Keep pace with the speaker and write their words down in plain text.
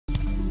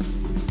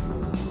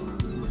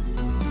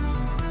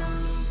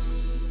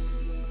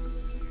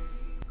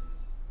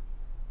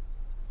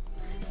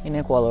In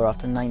Ecuador,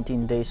 after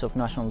 19 days of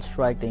national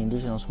strike, the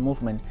Indigenous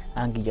Movement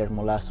and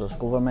Guillermo Lazo's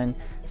government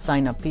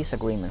signed a peace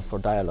agreement for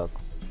dialogue.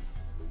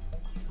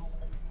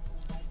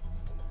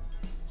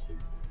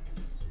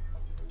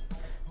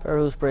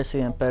 Peru's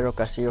President Pedro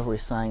Castillo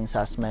resigns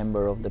as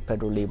member of the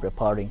Peru Libre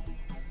Party.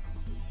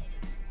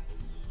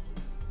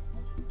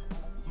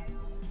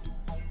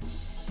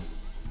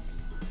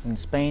 In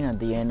Spain, at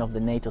the end of the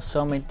NATO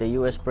summit, the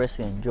US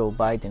President Joe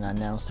Biden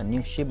announced a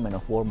new shipment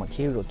of war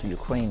material to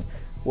Ukraine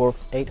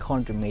worth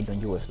 $800 million.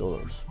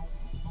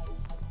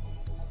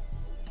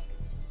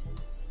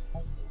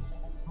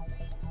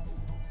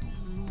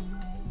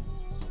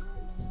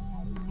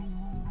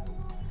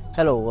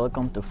 Hello,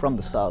 welcome to From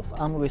the South.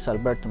 I'm Luis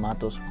Alberto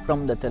Matos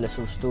from the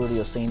TeleSUR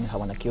studios in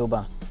Havana,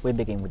 Cuba. We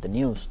begin with the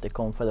news. The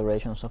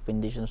Confederations of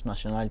Indigenous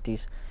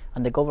Nationalities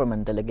and the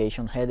government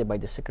delegation headed by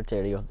the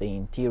Secretary of the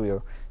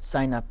Interior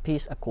signed a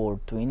peace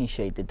accord to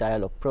initiate the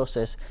dialogue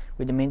process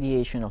with the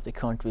mediation of the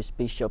country's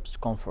Bishops'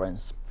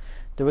 Conference.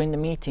 During the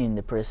meeting,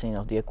 the President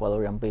of the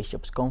Ecuadorian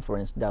Bishops'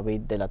 Conference,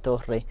 David de la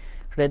Torre,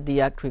 read the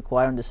act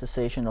requiring the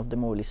cessation of the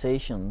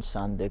mobilizations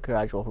and the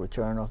gradual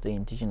return of the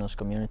indigenous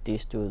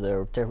communities to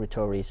their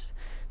territories.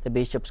 The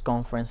Bishops'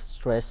 Conference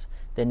stressed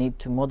the need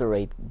to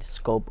moderate the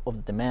scope of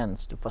the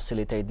demands to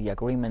facilitate the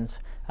agreements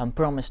and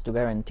promised to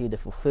guarantee the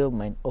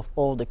fulfillment of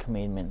all the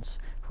commitments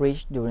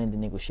reached during the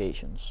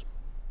negotiations.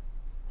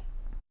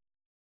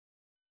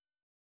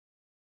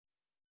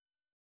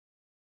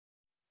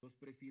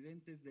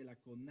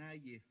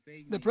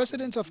 The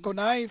presidents of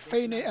CONAIE,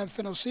 FEINE, and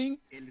FENOCIN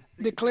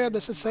declared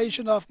the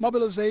cessation of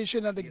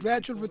mobilization and the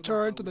gradual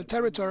return to the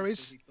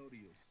territories,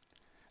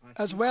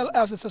 as well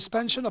as the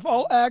suspension of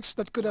all acts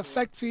that could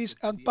affect peace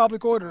and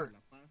public order.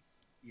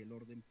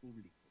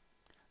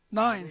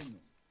 Ninth,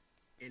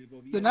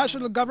 the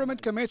national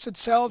government commits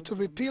itself to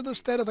repeal the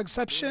state of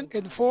exception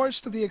in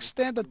force to the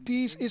extent that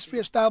peace is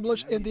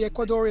reestablished in the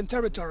Ecuadorian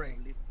territory.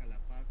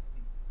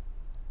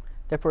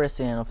 The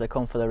President of the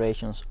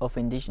Confederations of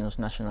Indigenous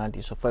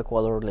Nationalities of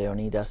Ecuador,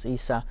 Leonidas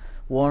Issa,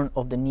 warned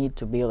of the need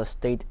to build a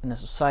state and a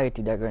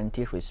society that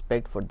guarantees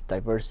respect for the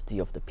diversity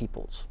of the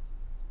peoples.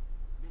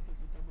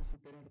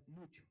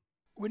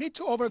 We need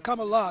to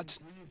overcome a lot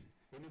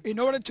in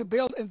order to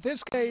build, in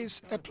this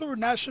case, a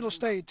plurinational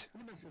state,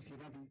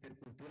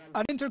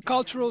 an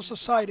intercultural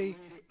society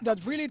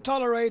that really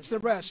tolerates the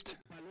rest,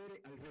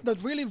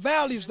 that really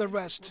values the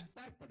rest,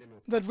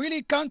 that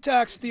really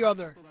contacts the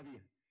other.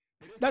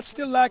 That's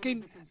still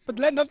lacking, but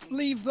let not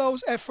leave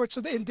those efforts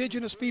to the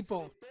indigenous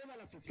people.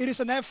 It is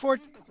an effort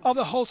of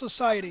the whole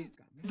society,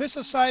 this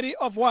society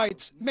of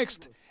whites,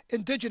 mixed,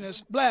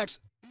 indigenous, blacks,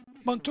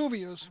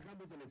 Montuvios.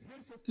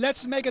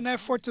 Let's make an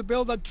effort to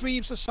build a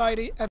dream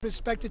society and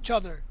respect each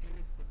other.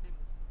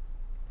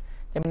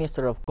 The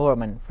Minister of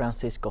Government,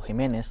 Francisco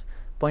Jimenez,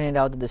 pointed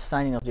out that the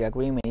signing of the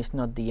agreement is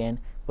not the end,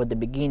 but the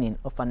beginning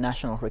of a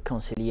national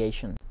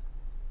reconciliation.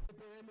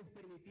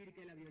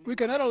 We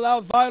cannot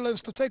allow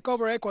violence to take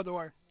over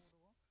Ecuador.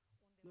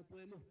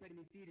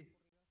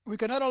 We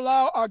cannot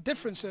allow our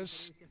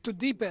differences to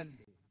deepen.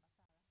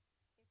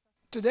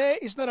 Today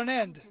is not an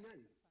end.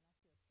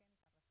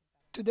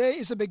 Today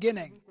is a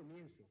beginning.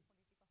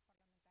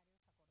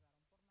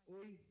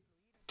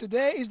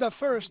 Today is the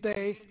first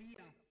day,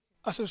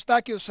 as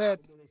Eustaquio said,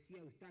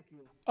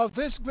 of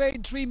this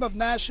great dream of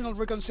national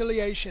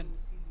reconciliation.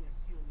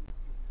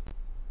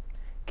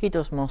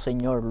 Quito's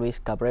Monsignor Luis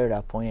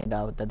Cabrera pointed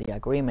out that the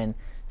agreement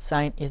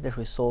signed is the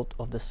result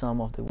of the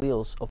sum of the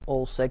wills of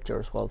all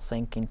sectors, while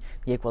thanking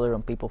the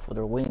Ecuadorian people for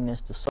their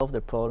willingness to solve their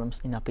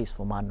problems in a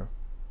peaceful manner.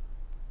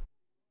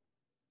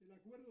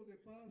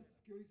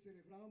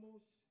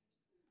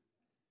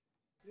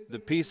 The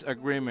peace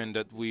agreement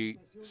that we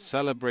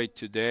celebrate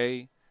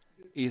today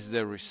is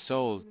the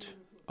result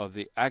of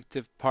the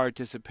active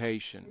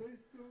participation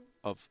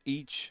of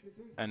each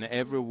and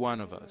every one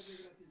of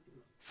us.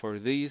 For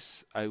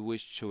this, I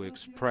wish to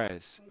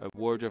express a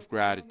word of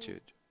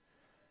gratitude.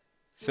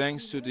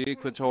 Thanks to the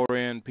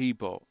Ecuadorian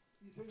people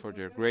for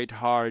their great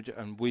heart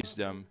and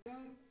wisdom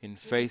in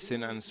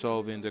facing and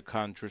solving the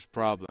country's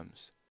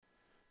problems.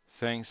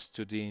 Thanks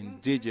to the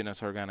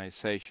indigenous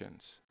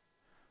organizations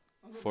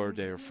for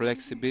their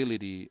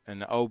flexibility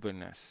and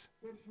openness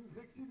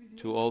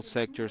to all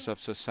sectors of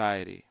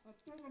society.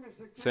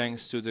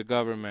 Thanks to the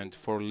government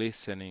for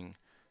listening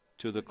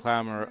to the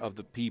clamor of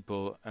the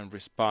people and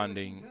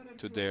responding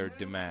to their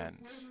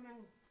demands.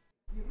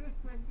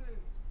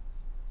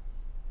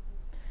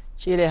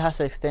 Chile has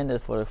extended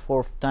for the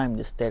fourth time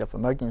the state of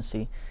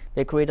emergency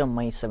decreed on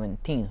May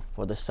 17th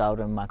for the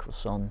southern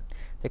macrozone.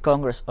 The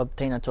Congress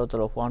obtained a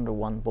total of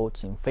 101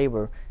 votes in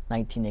favor,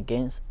 19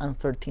 against, and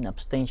 13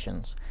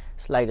 abstentions,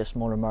 slightly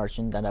smaller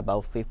margin than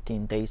about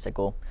 15 days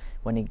ago,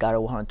 when it got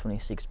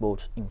 126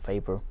 votes in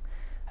favor.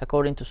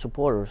 According to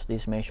supporters,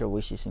 this measure,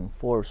 which is in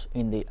force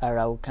in the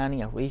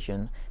Araucania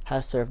region,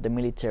 has served the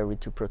military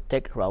to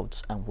protect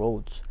routes and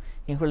roads.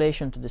 In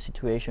relation to the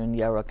situation in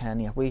the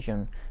Araucania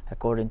region,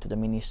 according to the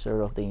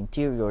Minister of the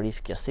Interior,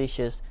 Isquia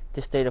Siches,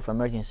 the state of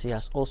emergency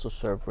has also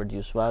served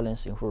reduce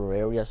violence in rural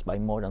areas by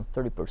more than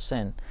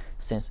 30%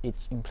 since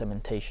its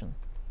implementation.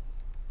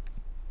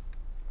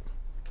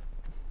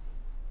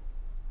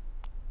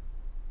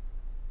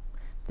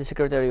 The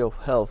Secretary of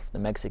Health, the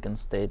Mexican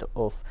state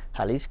of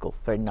Jalisco,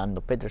 Fernando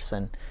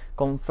Petersen,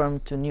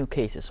 confirmed 2 new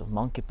cases of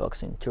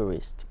monkeypox in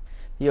tourists.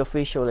 The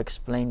official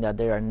explained that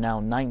there are now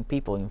 9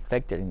 people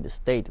infected in the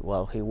state,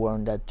 while he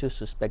warned that 2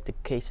 suspected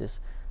cases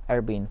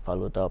are being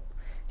followed up.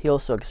 He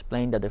also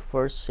explained that the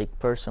first sick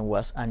person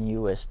was an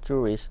U.S.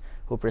 tourist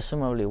who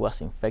presumably was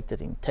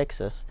infected in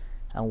Texas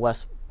and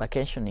was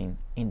vacationing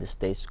in the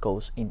state's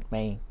coast in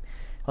May.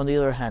 On the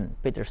other hand,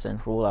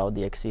 Petersen ruled out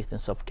the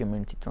existence of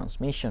community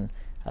transmission,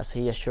 as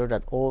he assured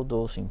that all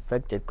those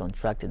infected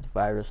contracted the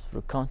virus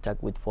through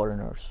contact with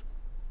foreigners.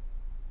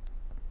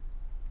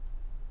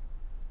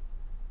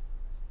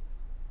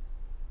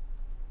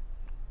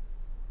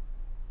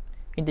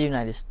 In the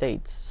United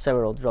States,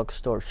 several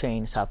drugstore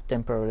chains have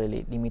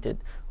temporarily limited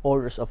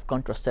orders of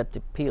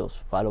contraceptive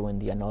pills following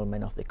the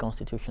annulment of the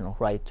constitutional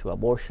right to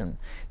abortion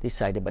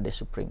decided by the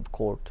Supreme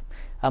Court.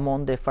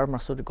 Among the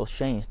pharmaceutical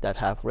chains that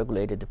have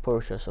regulated the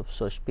purchase of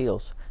such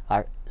pills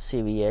are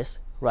CVS,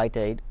 Rite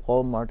Aid,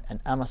 Walmart, and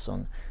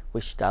Amazon,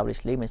 which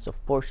establish limits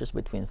of purchase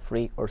between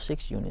 3 or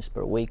 6 units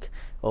per week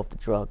of the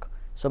drug.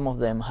 Some of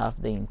them have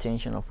the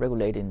intention of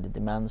regulating the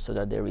demand so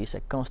that there is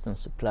a constant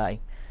supply,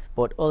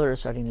 but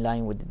others are in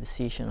line with the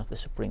decision of the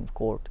Supreme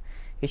Court.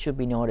 It should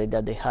be noted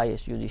that the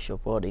highest judicial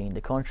body in the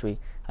country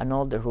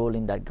annulled the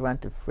ruling that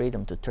granted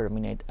freedom to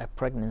terminate a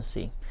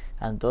pregnancy,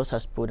 and thus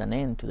has put an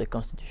end to the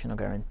constitutional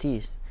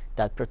guarantees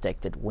that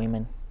protected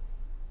women.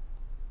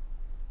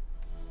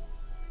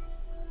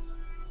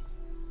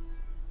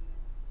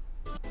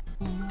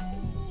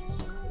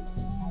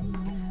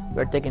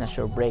 We're taking a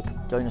short break.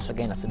 Join us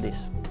again after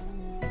this.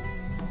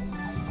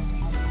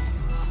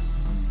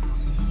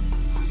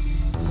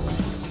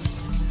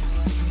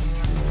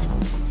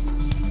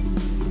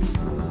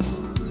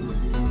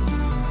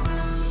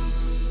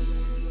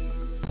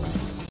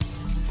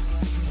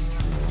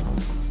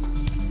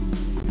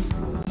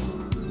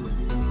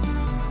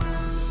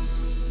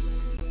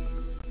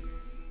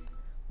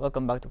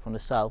 Welcome back to From the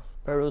South.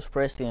 Peru's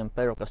President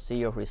Pedro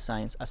Castillo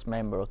resigns as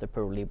member of the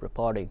Peru Libre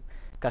Party.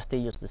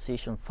 Castillo's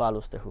decision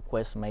follows the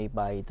request made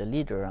by the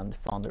leader and the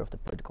founder of the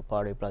political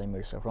party,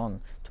 Vladimir Cerrón,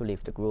 to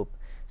leave the group.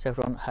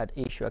 Cerrón had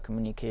issued a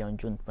communique on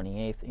June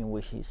 28th in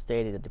which he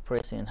stated that the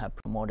president had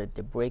promoted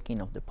the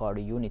breaking of the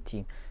party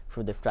unity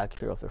through the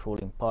fracture of the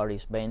ruling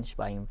party's bench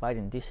by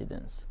inviting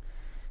dissidents.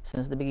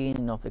 Since the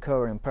beginning of the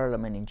current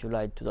parliament in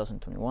July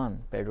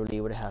 2021, Peru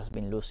Libre has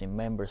been losing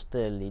members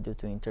steadily due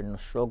to internal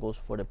struggles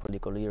for the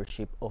political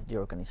leadership of the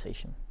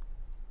organization.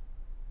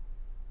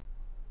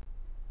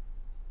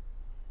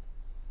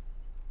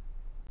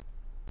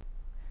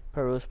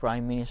 Peru's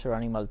Prime Minister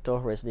Aníbal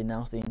Torres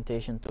denounced the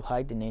intention to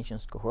hide the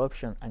nation's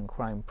corruption and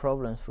crime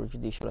problems through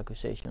judicial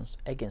accusations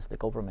against the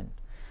government.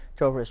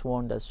 Torres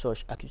warned that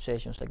such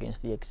accusations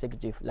against the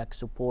executive lack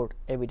support,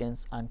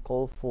 evidence, and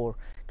called for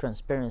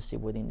transparency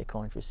within the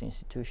country's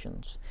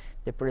institutions.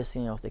 The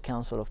president of the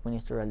Council of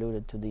Ministers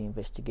alluded to the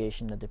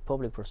investigation that the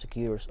Public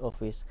Prosecutor's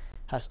Office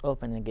has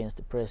opened against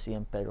the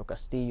President Pedro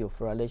Castillo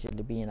for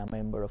allegedly being a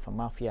member of a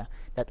mafia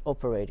that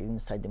operated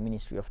inside the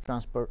Ministry of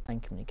Transport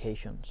and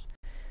Communications.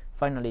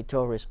 Finally,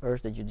 Torres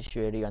urged the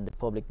judiciary and the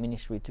public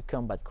ministry to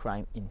combat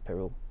crime in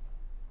Peru.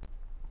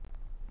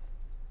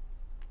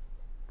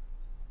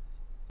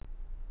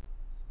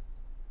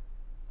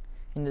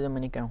 In the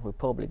Dominican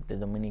Republic, the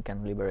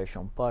Dominican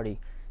Liberation Party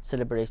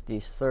celebrates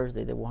this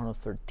Thursday the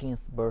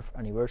 113th birth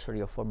anniversary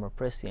of former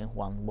President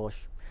Juan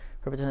Bosch.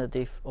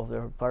 Representatives of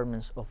the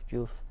Departments of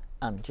Youth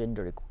and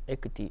Gender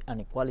Equity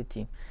and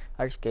Equality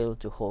are scheduled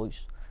to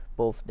hoist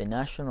both the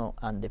national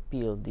and the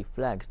PLD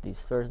flags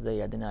this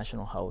Thursday at the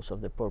National House of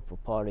the Purple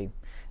Party,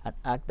 an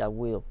act that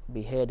will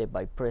be headed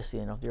by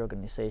President of the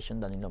organization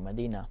Danilo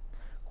Medina.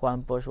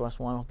 Juan Bosch was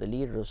one of the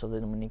leaders of the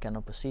Dominican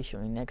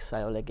opposition in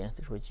exile against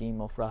the regime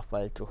of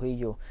Rafael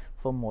Trujillo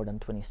for more than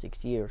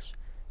 26 years.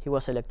 He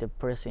was elected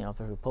President of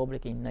the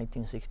Republic in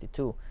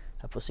 1962,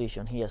 a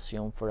position he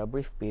assumed for a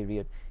brief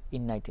period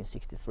in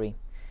 1963.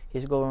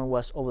 His government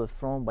was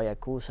overthrown by a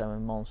coup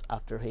 7 months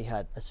after he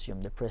had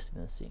assumed the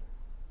presidency.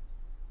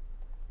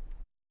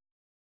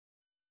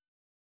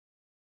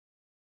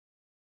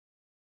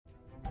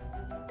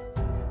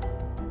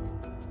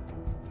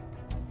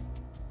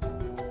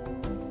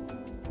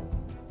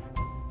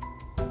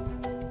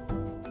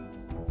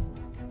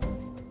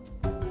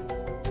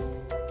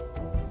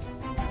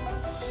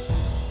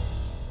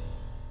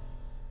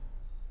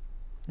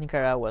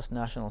 Nicaragua's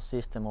National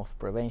System of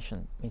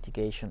Prevention,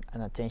 Mitigation,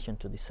 and Attention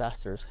to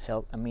Disasters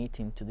held a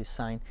meeting to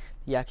design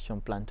the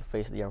action plan to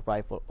face the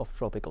arrival of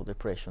Tropical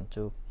Depression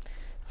 2.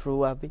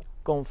 Through a big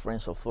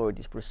conference,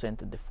 authorities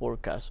presented the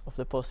forecast of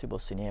the possible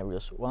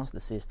scenarios once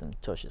the system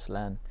touches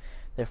land.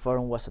 The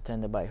forum was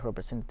attended by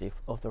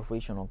representatives of the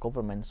regional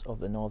governments of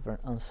the northern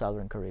and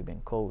southern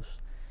Caribbean coast,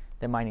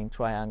 the mining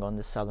triangle on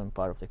the southern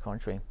part of the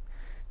country.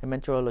 The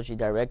meteorology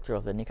director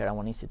of the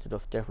Nicaraguan Institute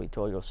of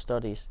Territorial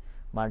Studies,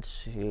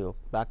 Marcio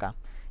Baca,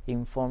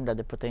 informed that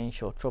the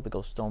potential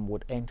tropical storm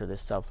would enter the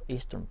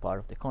southeastern part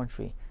of the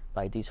country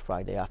by this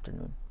Friday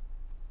afternoon.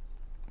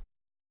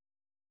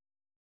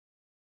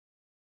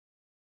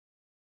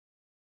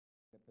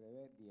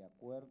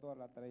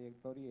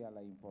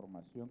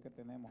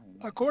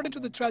 According to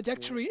the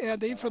trajectory and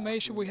the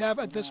information we have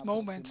at this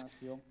moment,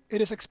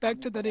 it is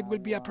expected that it will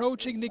be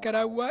approaching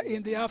Nicaragua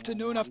in the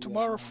afternoon of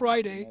tomorrow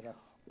Friday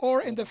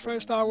or in the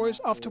first hours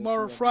of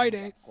tomorrow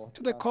Friday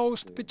to the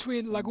coast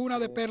between Laguna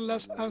de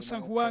Perlas and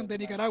San Juan de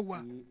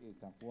Nicaragua.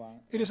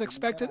 It is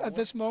expected at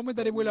this moment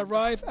that it will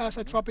arrive as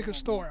a tropical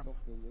storm.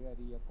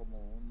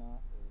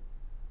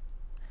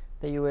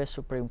 The U.S.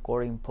 Supreme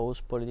Court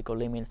imposed political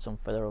limits on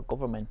federal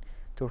government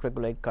to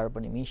regulate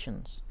carbon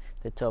emissions.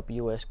 The top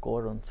U.S.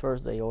 court on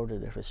Thursday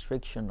ordered the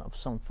restriction of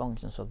some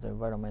functions of the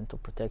Environmental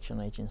Protection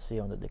Agency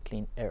under the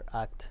Clean Air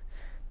Act.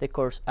 The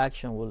court's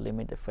action will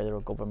limit the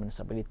federal government's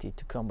ability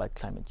to combat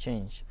climate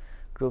change.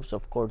 Groups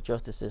of court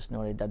justices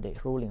noted that the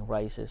ruling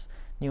raises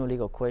new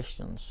legal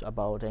questions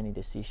about any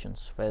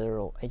decisions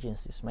federal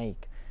agencies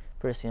make.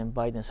 President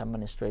Biden's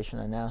administration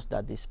announced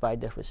that despite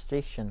the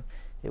restriction,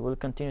 it will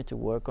continue to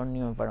work on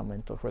new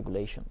environmental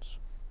regulations.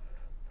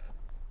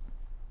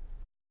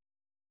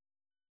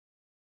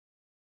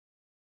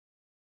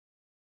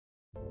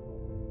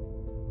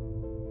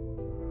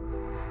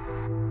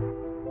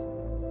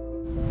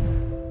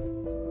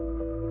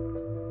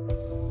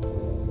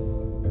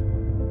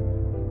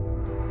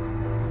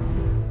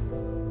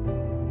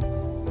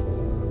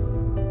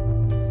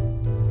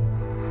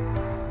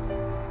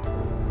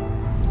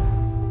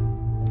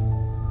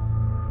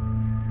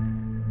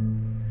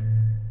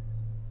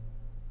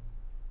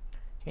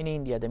 In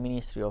India, the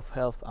Ministry of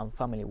Health and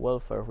Family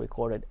Welfare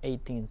recorded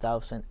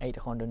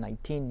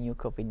 18,819 new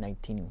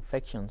COVID-19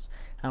 infections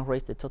and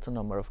raised the total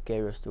number of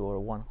carriers to over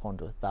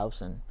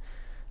 100,000.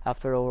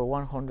 After over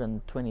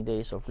 120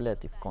 days of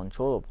relative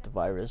control of the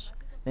virus,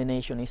 the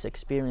nation is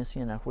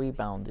experiencing a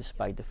rebound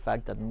despite the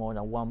fact that more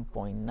than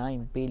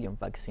 1.9 billion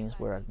vaccines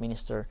were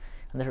administered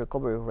and the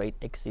recovery rate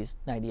exceeds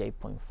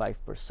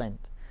 98.5%.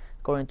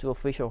 According to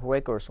official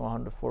records,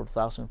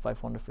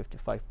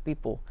 104,555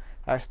 people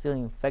are still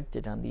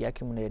infected and the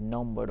accumulated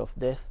number of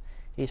deaths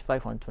is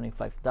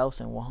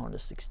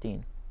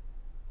 525,116.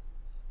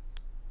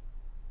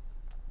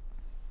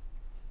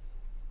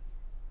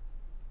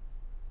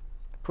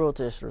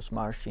 Protesters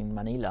marched in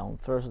Manila on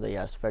Thursday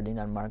as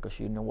Ferdinand Marcos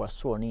Jr. was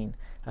sworn in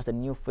as the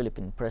new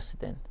Philippine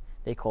president.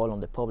 They call on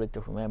the public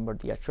to remember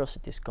the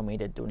atrocities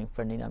committed during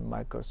Ferdinand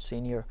Marcos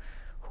Sr.,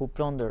 who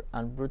plundered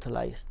and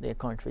brutalized the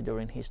country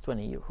during his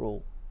 20-year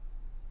rule.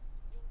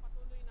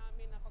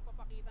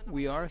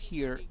 We are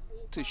here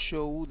to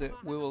show that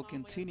we will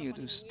continue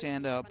to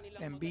stand up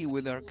and be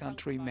with our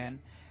countrymen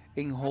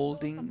in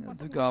holding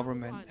the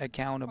government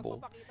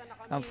accountable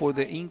and for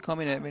the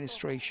incoming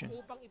administration.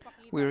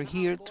 We are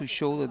here to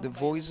show that the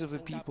voice of the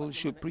people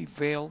should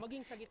prevail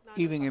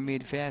even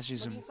amid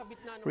fascism,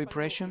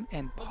 repression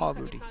and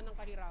poverty,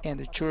 and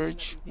the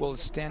Church will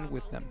stand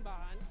with them.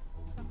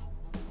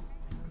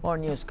 More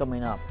news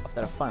coming up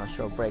after a final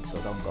short break, so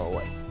don't go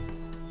away.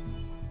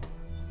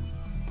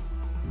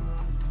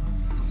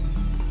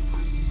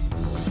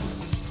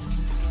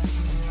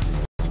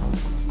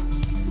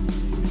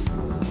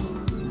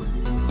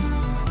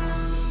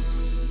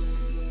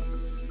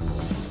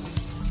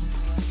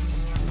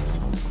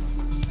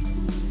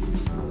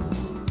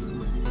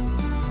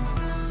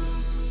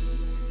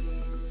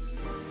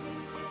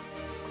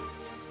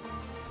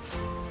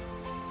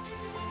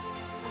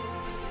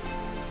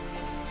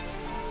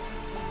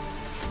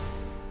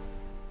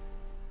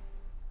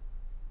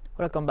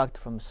 Welcome back to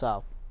From the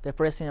South. The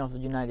President of the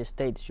United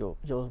States, Joe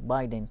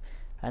Biden,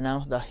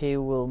 announced that he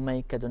will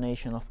make a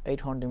donation of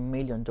 $800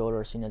 million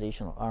in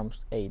additional arms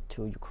aid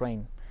to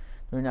Ukraine.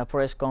 During a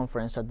press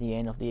conference at the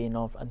end of the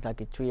North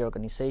Atlantic Treaty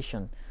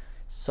Organization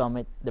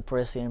summit, the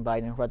President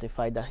Biden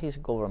ratified that his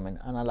government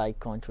and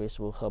allied countries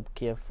will help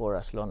Kiev for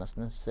as long as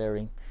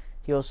necessary.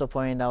 He also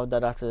pointed out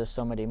that after the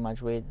summit in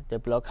Madrid, the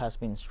bloc has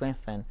been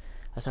strengthened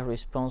as a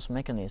response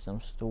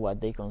mechanism to what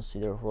they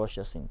consider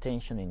Russia's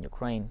intention in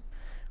Ukraine.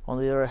 On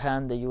the other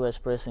hand, the U.S.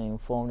 President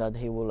informed that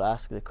he will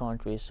ask the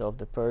countries of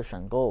the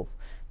Persian Gulf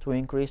to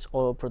increase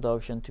oil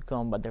production to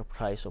combat the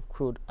price of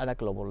crude at a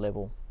global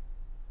level.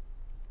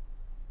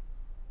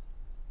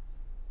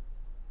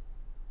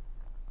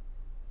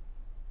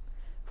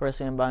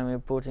 President Vladimir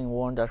Putin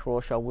warned that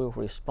Russia will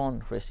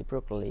respond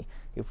reciprocally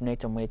if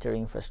NATO military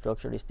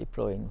infrastructure is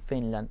deployed in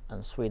Finland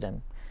and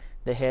Sweden.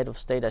 The head of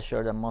state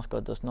assured that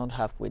Moscow does not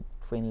have with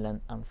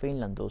Finland and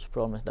Finland those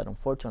problems that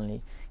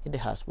unfortunately it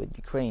has with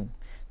Ukraine.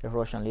 The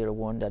Russian leader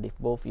warned that if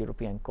both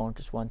European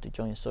countries want to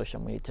join such a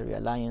military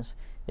alliance,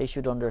 they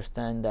should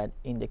understand that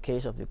in the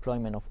case of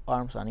deployment of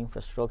arms and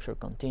infrastructure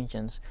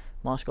contingents,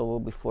 Moscow will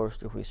be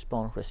forced to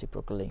respond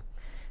reciprocally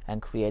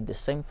and create the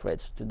same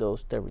threats to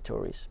those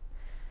territories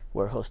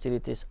where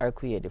hostilities are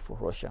created for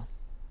Russia.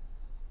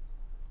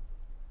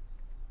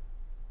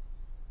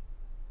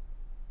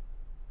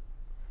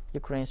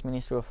 Ukraine's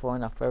Ministry of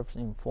Foreign Affairs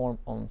informed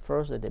on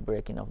Thursday the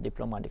breaking of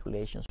diplomatic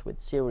relations with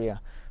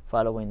Syria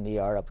following the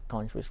Arab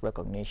country's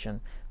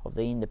recognition of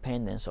the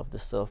independence of the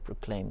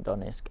self-proclaimed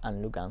Donetsk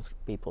and Lugansk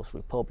People's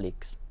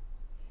Republics.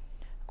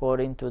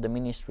 According to the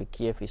ministry,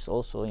 Kiev is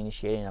also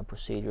initiating a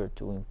procedure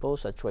to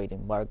impose a trade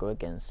embargo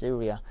against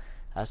Syria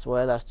as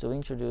well as to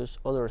introduce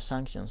other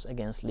sanctions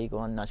against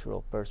legal and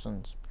natural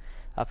persons.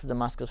 After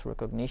Damascus'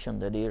 recognition,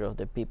 the leader of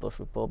the People's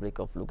Republic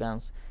of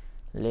Lugansk,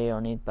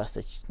 Leonid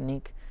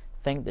Pasechnik,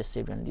 thanked the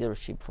Syrian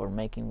leadership for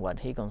making what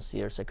he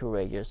considers a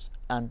courageous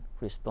and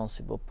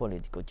responsible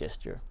political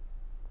gesture.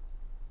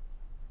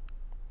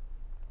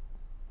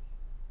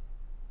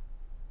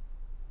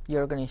 The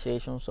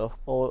organizations of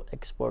all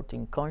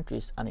exporting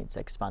countries and its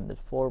expanded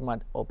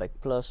format, OPEC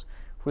Plus,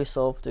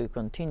 resolved to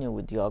continue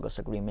with the August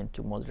agreement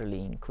to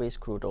moderately increase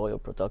crude oil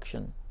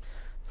production.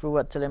 Through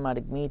a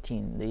telematic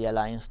meeting, the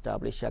alliance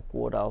established a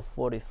quota of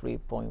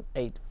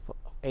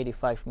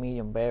 43.85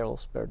 million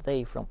barrels per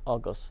day from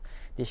August,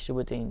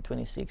 distributing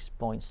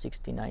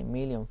 26.69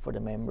 million for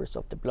the members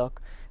of the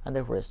bloc and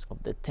the rest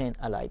of the 10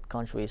 allied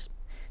countries.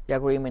 The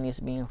agreement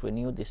is being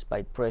renewed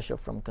despite pressure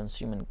from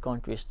consuming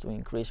countries to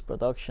increase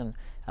production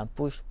and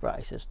push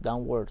prices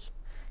downwards.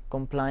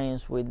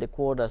 Compliance with the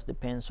quotas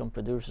depends on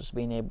producers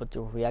being able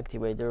to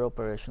reactivate their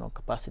operational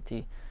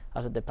capacity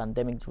after the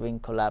pandemic-driven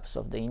collapse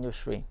of the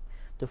industry.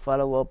 To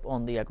follow up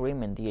on the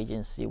agreement, the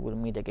agency will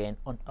meet again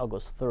on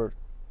August 3rd.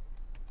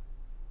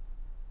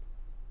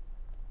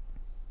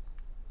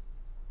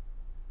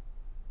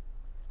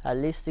 At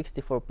least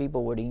 64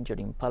 people were injured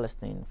in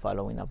Palestine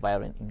following a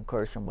violent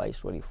incursion by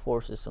Israeli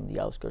forces on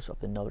the outskirts of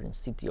the northern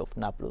city of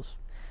Nablus.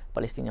 A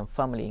Palestinian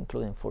family,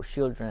 including 4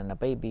 children and a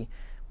baby,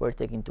 were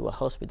taken to a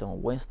hospital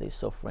on Wednesday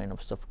suffering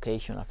of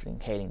suffocation after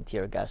inhaling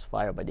tear gas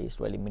fired by the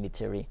Israeli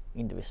military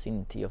in the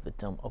vicinity of the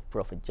tomb of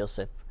Prophet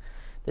Joseph.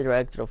 The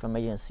director of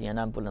emergency and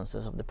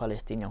ambulances of the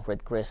Palestinian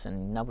Red Crescent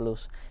in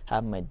Nablus,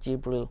 Ahmed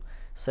Jibril,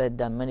 said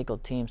that medical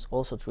teams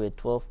also treated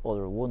 12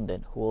 other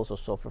wounded who also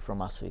suffered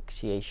from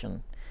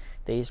asphyxiation.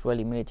 The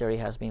Israeli military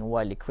has been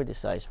widely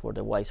criticized for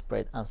the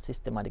widespread and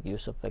systematic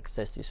use of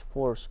excessive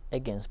force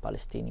against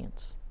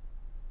Palestinians.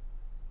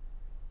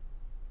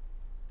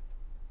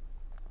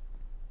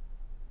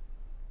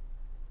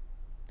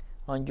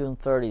 On June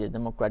 30, the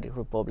Democratic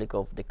Republic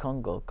of the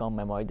Congo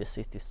commemorated the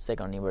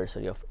 62nd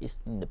anniversary of its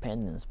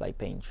independence by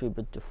paying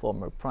tribute to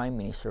former Prime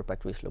Minister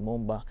Patrice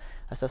Lumumba,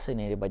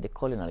 assassinated by the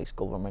colonialist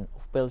government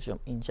of Belgium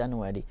in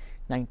January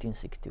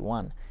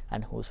 1961,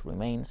 and whose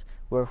remains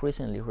were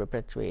recently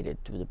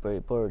repatriated to the Peru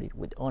Libre Party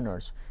with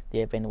honors. The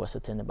event was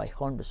attended by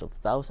hundreds of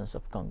thousands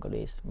of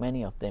Congolese,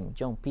 many of them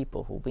young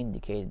people who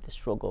vindicated the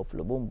struggle of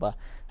Lumumba,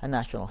 a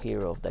national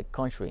hero of that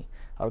country.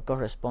 Our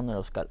correspondent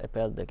Oscar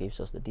Epelde gives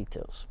us the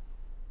details.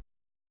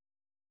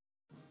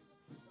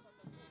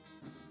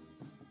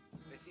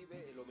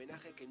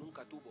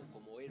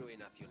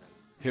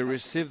 He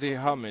received the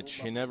homage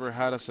he never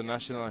had as a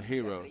national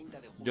hero.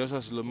 Just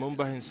as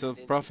Lumumba himself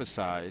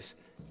prophesied,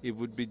 it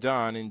would be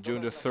done in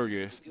June the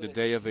 30th, the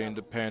day of the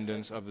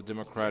independence of the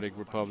Democratic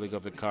Republic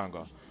of the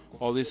Congo.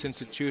 All these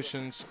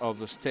institutions of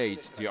the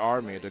state, the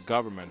army, the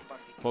government,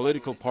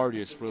 political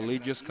parties,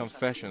 religious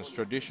confessions,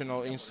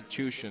 traditional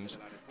institutions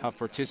have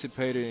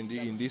participated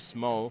in this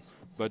small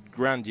but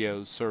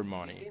grandiose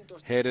ceremony,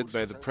 headed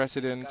by the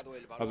President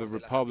of the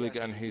Republic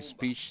and his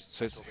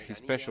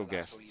special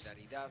guests.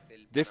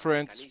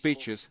 Different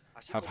speeches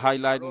have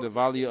highlighted the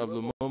value of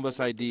Lumumba's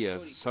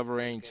ideas,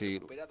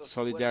 sovereignty,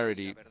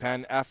 solidarity,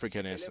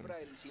 Pan-Africanism,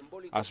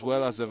 as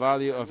well as the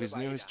value of his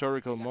new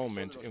historical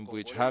moment in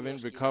which, having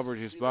recovered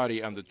his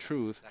body and the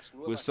truth,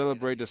 we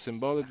celebrate the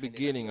symbolic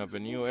beginning of a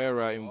new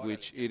era in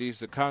which it is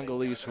the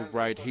Congolese who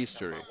write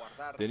history.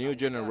 The new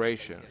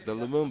generation, the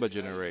Lumumba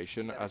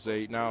generation, as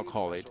they now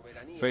call it,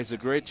 face the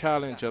great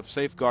challenge of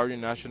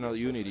safeguarding national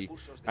unity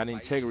and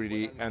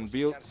integrity and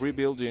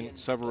rebuilding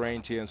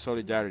sovereignty and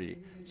solidarity,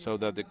 so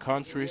that the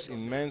country's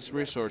immense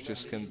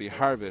resources can be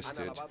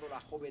harvested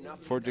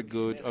for the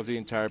good of the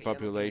entire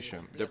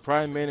population. The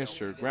Prime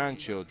Minister,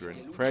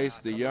 grandchildren,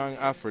 praised the young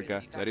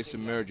Africa that is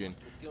emerging,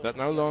 that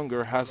no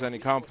longer has any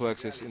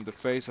complexes in the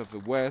face of the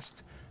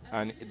West,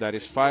 and that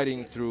is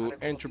fighting through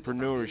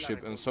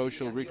entrepreneurship and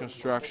social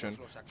reconstruction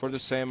for the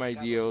same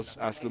ideals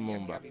as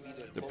Lumumba.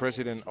 The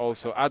President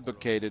also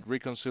advocated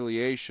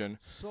reconciliation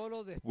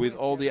with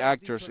all the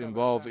actors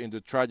involved in the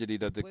tragedy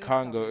that the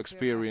Congo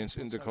experienced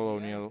in the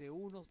colonial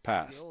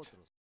past.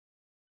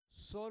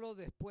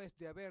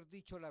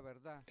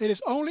 It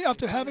is only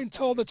after having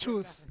told the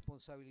truth,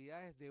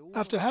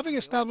 after having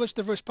established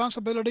the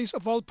responsibilities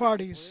of all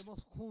parties,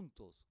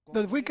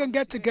 that we can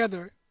get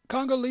together,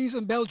 Congolese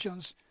and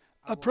Belgians,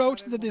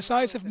 approach the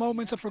decisive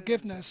moments of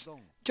forgiveness,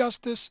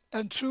 justice,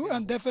 and true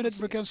and definite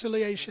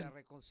reconciliation.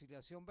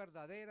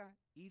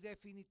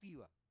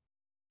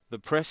 The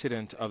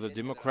President of the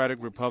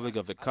Democratic Republic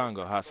of the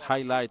Congo has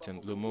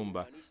highlighted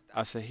Lumumba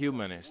as a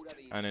humanist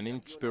and an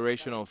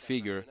inspirational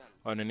figure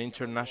on an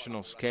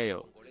international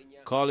scale,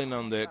 calling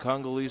on the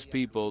Congolese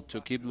people to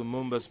keep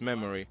Lumumba's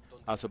memory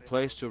as a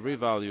place to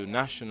revalue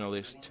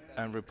nationalist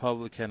and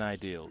republican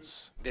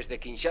ideals. Desde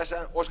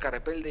Kinshasa, Oscar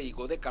Epelde y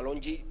Godé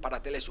Kalonji para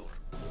TeleSUR.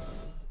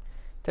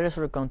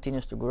 TeleSUR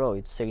continues to grow.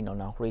 Its signal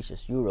now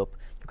reaches Europe.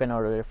 You can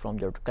order it from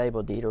your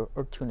cable dealer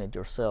or tune it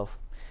yourself.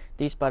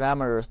 These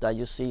parameters that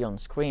you see on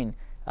screen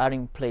are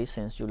in place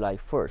since July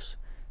 1st.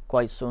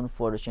 Quite soon,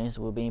 further changes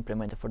will be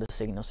implemented for the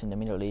signals in the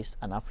Middle East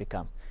and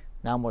Africa.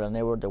 Now more than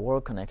ever, the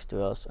world connects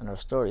to us and our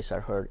stories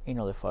are heard in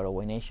other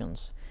faraway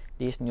nations.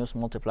 This news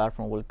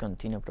multi-platform will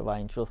continue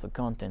providing truthful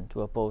content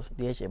to oppose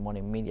the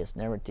hegemonic media's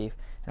narrative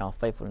and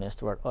unfaithfulness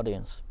to our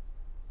audience.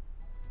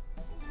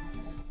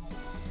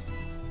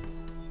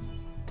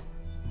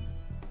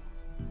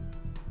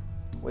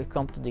 We've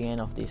come to the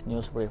end of this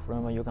news brief.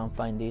 Remember, you can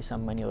find these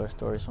and many other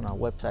stories on our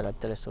website at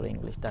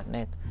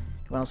telesurenglish.net.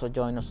 You can also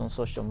join us on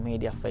social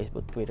media,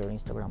 Facebook, Twitter,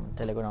 Instagram, and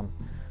Telegram.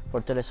 For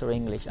TeleSUR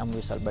English, I'm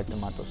Luis Alberto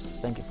Matos.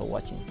 Thank you for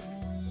watching.